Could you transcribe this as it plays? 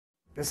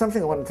There's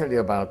something I want to tell you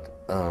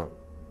about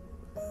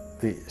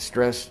the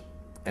stress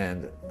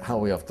and how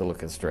we have to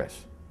look at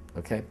stress,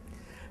 okay?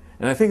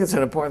 And I think it's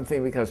an important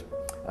thing because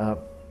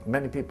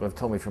many people have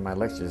told me from my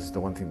lectures it's the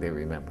one thing they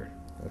remember,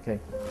 okay?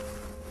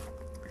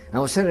 I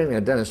was sitting in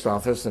a dentist's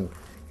office and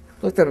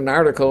looked at an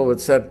article that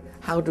said,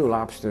 how do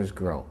lobsters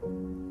grow?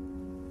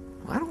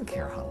 Well, I don't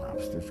care how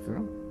lobsters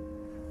grow,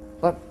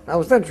 but I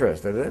was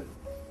interested in it.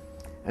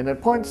 And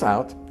it points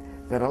out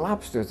that a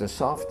lobster is a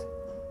soft,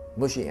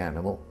 mushy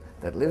animal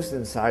that lives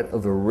inside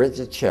of a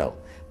rigid shell.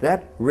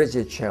 That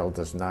rigid shell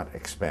does not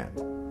expand.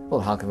 Well,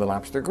 how can the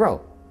lobster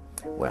grow?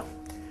 Well,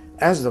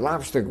 as the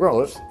lobster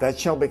grows, that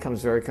shell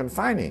becomes very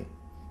confining,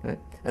 right?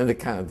 And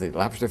the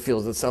lobster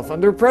feels itself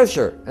under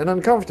pressure and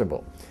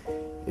uncomfortable.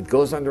 It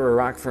goes under a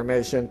rock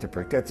formation to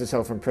protect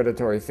itself from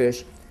predatory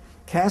fish,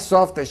 casts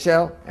off the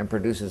shell, and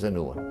produces a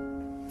new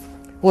one.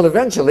 Well,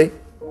 eventually,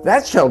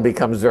 that shell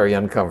becomes very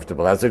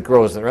uncomfortable as it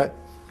grows, right?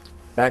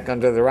 Back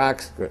under the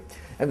rocks. Good.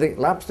 And the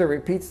lobster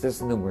repeats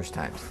this numerous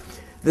times.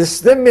 The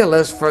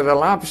stimulus for the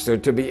lobster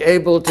to be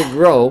able to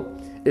grow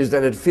is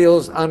that it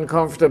feels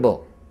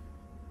uncomfortable.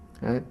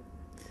 Right?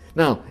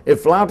 Now,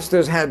 if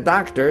lobsters had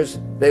doctors,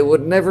 they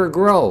would never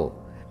grow,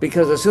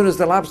 because as soon as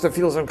the lobster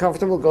feels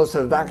uncomfortable, goes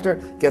to the doctor,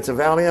 gets a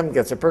Valium,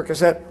 gets a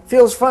Percocet,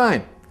 feels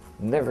fine,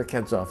 never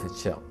gets off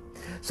its shell.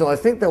 So I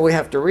think that we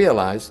have to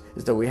realize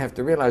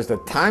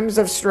that times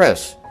of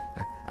stress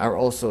are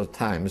also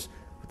times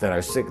that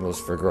are signals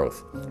for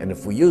growth. And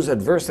if we use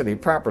adversity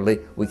properly,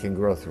 we can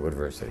grow through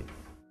adversity.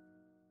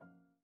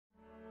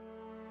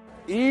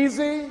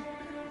 Easy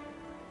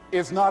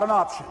is not an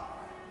option.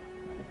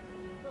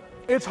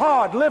 It's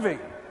hard living.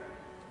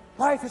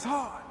 Life is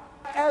hard.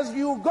 As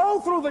you go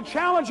through the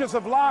challenges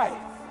of life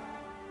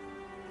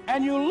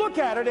and you look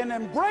at it and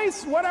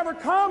embrace whatever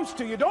comes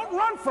to you, don't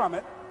run from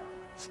it.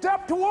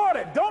 Step toward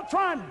it. Don't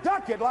try and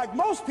duck it like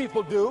most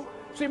people do.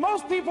 See,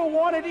 most people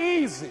want it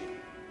easy.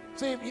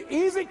 See,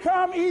 easy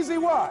come, easy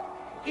what?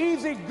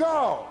 Easy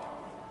go.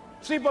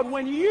 See, but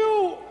when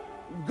you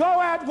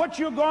go at what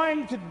you're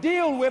going to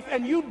deal with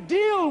and you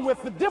deal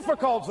with the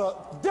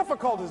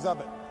difficulties of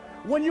it,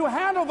 when you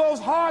handle those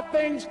hard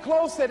things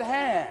close at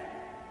hand,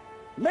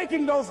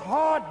 making those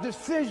hard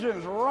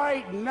decisions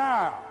right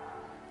now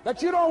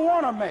that you don't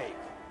want to make,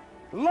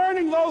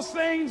 learning those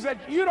things that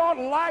you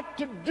don't like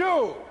to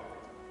do,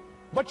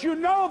 but you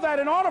know that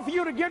in order for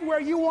you to get where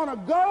you want to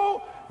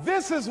go,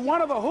 this is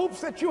one of the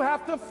hoops that you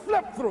have to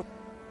flip through.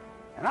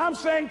 And I'm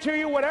saying to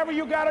you, whatever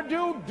you got to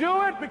do,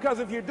 do it, because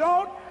if you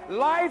don't,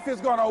 life is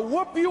going to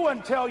whoop you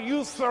until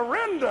you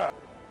surrender.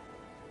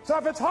 So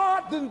if it's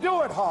hard, then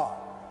do it hard.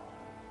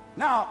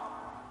 Now,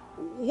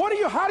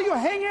 how do you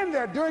hang in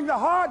there during the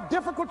hard,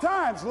 difficult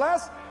times?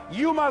 Les,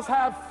 you must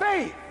have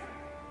faith.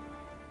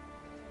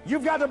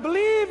 You've got to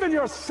believe in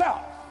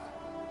yourself.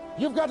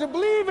 You've got to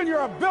believe in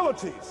your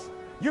abilities.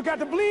 You've got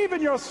to believe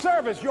in your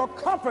service, your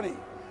company,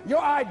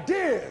 your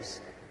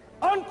ideas,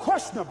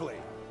 unquestionably.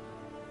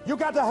 You've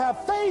got to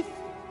have faith,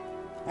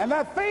 and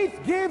that faith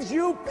gives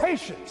you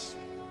patience.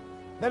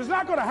 That it's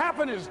not going to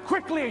happen as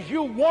quickly as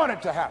you want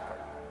it to happen.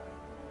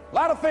 A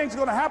lot of things are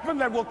going to happen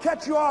that will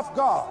catch you off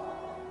guard.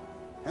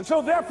 And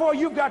so therefore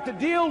you've got to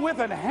deal with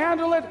and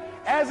handle it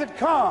as it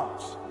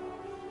comes.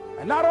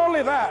 And not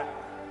only that,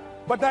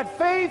 but that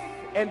faith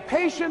and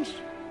patience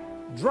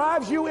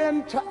drives you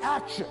into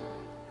action.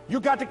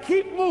 You've got to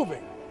keep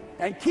moving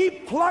and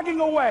keep plugging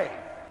away.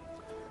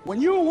 When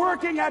you're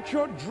working at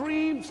your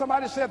dream,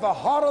 somebody said the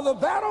harder the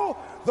battle,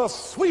 the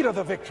sweeter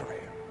the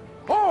victory.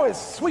 Oh, it's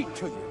sweet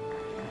to you.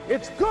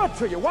 It's good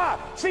to you. Why?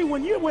 See,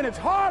 when it's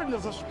hard and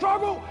there's a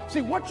struggle,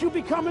 see, what you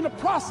become in the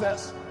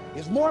process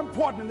is more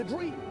important than the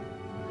dream.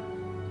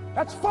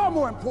 That's far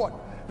more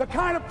important. The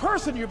kind of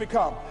person you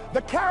become,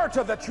 the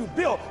character that you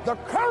build, the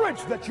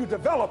courage that you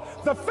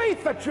develop, the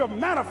faith that you're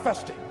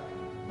manifesting.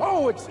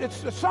 Oh,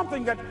 it's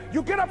something that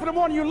you get up in the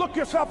morning, you look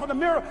yourself in the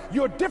mirror,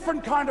 you're a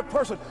different kind of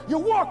person. You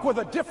walk with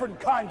a different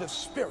kind of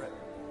spirit.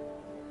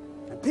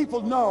 And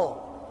people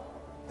know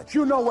that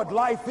you know what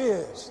life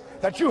is,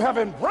 that you have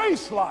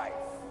embraced life.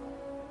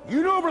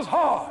 You knew it was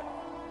hard,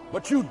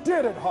 but you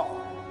did it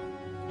hard.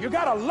 You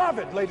gotta love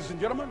it, ladies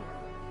and gentlemen.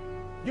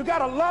 You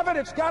gotta love it.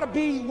 It's gotta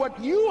be what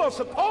you are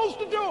supposed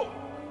to do.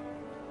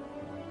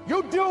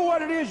 You do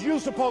what it is you're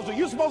supposed to.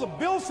 You're supposed to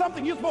build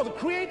something. You're supposed to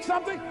create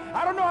something.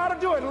 I don't know how to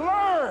do it.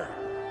 Learn.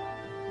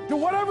 Do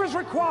whatever is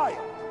required.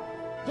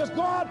 Just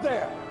go out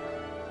there.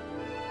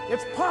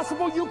 It's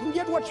possible you can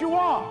get what you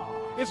want.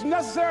 It's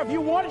necessary. If you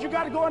want it, you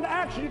got to go into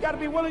action. You got to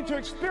be willing to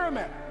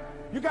experiment.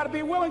 You got to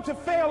be willing to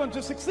fail and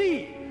to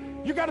succeed.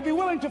 You got to be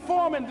willing to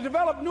form and to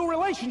develop new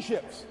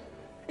relationships.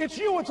 It's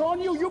you. It's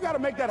on you. You got to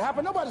make that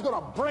happen. Nobody's going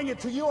to bring it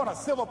to you on a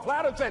silver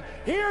platter and say,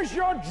 here's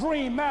your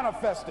dream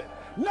manifested.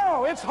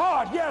 No, it's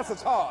hard. Yes,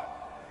 it's hard.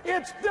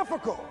 It's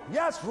difficult.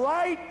 Yes,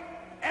 right.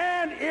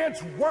 And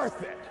it's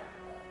worth it.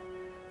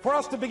 For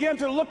us to begin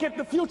to look at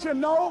the future and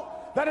know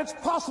that it's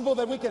possible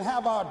that we can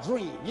have our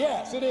dream.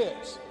 Yes, it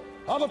is.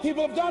 Other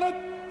people have done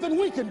it, then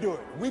we can do it.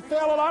 We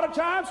fail a lot of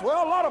times.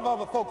 Well, a lot of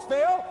other folks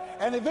fail,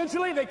 And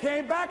eventually they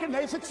came back and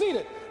they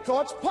succeeded. So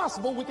it's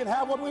possible we can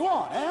have what we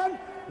want. And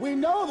we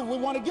know that we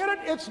want to get it.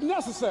 It's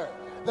necessary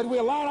that we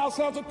align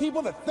ourselves with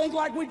people that think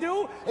like we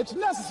do. It's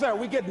necessary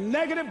we get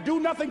negative,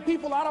 do-nothing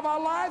people out of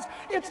our lives.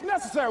 It's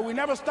necessary we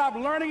never stop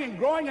learning and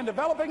growing and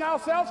developing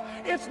ourselves.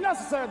 It's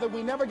necessary that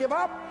we never give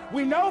up.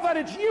 We know that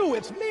it's you,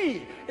 it's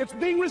me. It's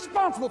being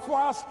responsible for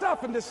our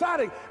stuff and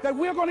deciding that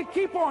we're going to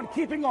keep on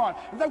keeping on,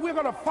 that we're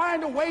going to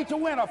find a way to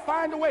win or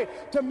find a way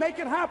to make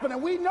it happen.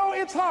 And we know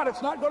it's hard.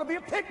 It's not going to be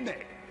a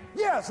picnic.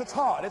 Yes, it's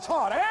hard,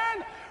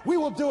 and we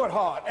will do it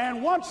hard.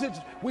 And once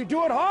we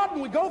do it hard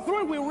and we go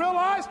through it, we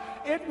realize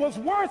it was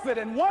worth it.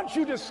 And once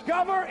you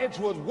discover it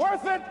was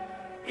worth it,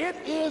 it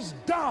is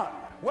done.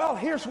 Well,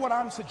 here's what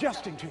I'm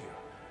suggesting to you.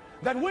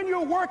 That when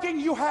you're working,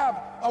 you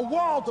have a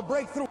wall to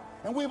break through.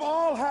 And we've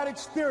all had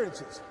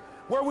experiences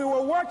where we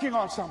were working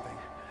on something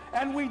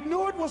and we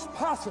knew it was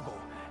possible.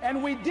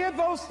 And we did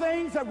those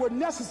things that were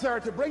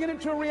necessary to bring it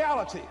into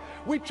reality.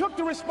 We took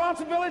the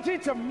responsibility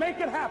to make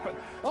it happen.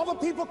 Other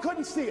people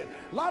couldn't see it.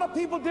 A lot of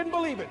people didn't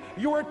believe it.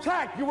 You were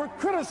attacked. You were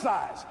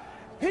criticized.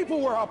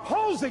 People were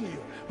opposing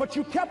you, but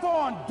you kept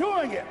on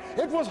doing it.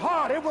 It was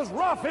hard. It was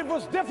rough. It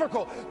was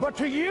difficult. But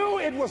to you,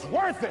 it was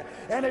worth it.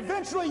 And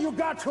eventually you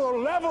got to a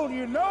level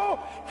you know,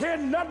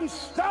 can nothing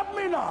stop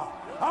me now.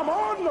 I'm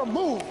on the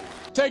move.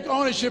 Take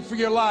ownership for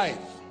your life.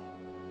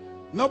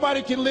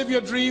 Nobody can live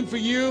your dream for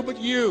you but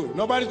you.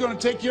 Nobody's going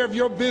to take care of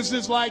your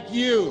business like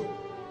you.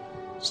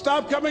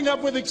 Stop coming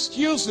up with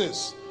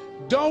excuses.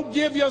 Don't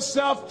give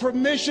yourself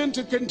permission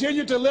to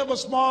continue to live a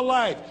small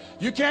life.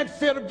 You can't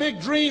fit a big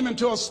dream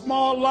into a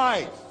small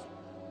life.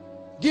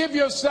 Give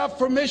yourself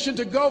permission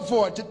to go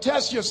for it, to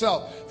test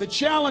yourself, to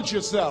challenge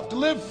yourself, to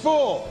live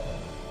full.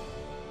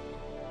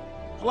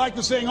 I like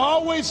the saying,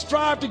 always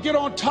strive to get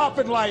on top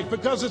in life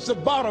because it's the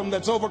bottom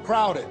that's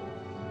overcrowded.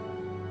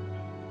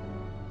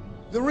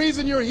 The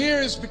reason you're here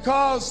is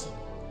because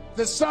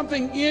there's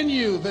something in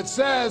you that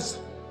says,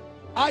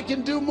 I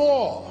can do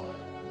more.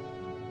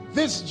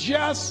 This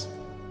just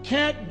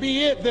can't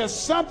be it. There's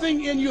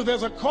something in you.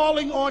 There's a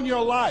calling on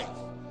your life.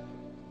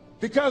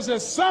 Because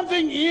there's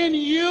something in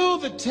you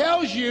that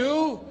tells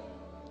you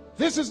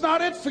this is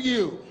not it for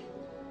you.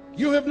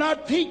 You have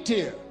not peaked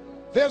here.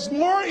 There's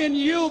more in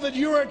you that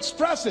you are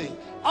expressing.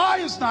 Eye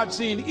has not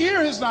seen,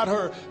 ear has not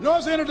heard, nor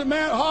has entered the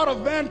heart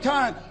of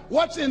mankind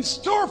what's in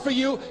store for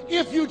you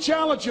if you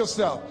challenge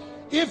yourself,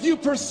 if you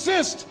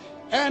persist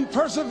and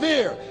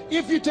persevere,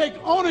 if you take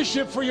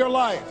ownership for your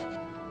life.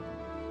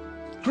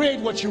 Create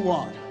what you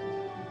want.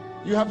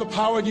 You have the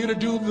power in you to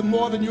do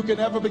more than you can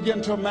ever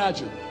begin to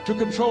imagine, to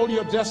control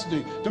your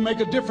destiny, to make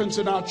a difference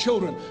in our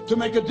children, to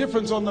make a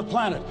difference on the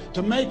planet,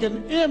 to make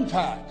an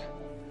impact.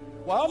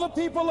 While other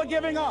people are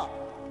giving up,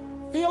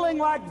 feeling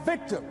like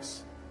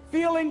victims,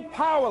 feeling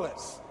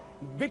powerless,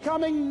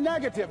 becoming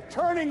negative,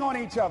 turning on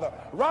each other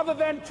rather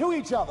than to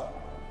each other,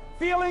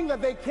 feeling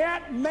that they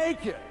can't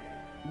make it.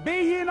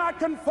 Be ye not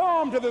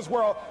conformed to this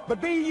world,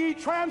 but be ye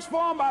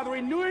transformed by the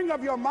renewing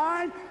of your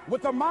mind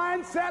with the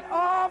mindset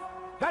of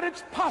that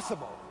it's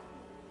possible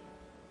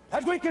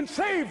that we can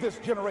save this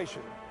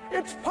generation.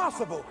 It's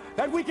possible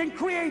that we can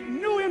create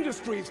new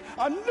industries,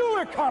 a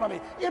new economy.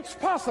 It's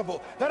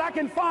possible that I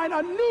can find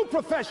a new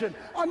profession,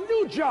 a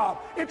new job.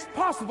 It's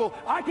possible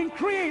I can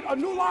create a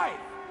new life.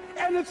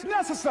 And it's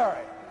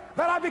necessary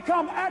that I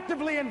become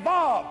actively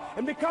involved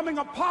in becoming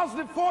a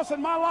positive force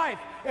in my life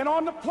and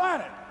on the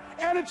planet.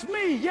 And it's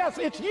me, yes,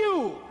 it's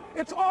you,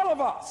 it's all of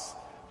us,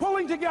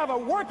 pulling together,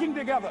 working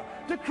together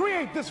to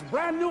create this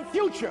brand new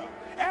future.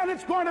 And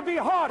it's going to be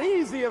hard.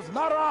 Easy is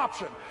not an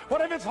option.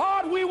 But if it's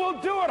hard, we will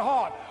do it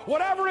hard.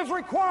 Whatever is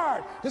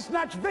required to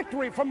snatch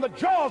victory from the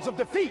jaws of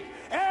defeat.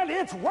 And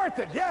it's worth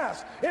it,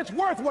 yes. It's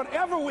worth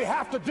whatever we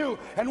have to do.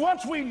 And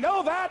once we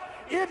know that,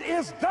 it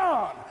is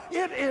done.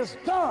 It is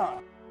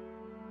done.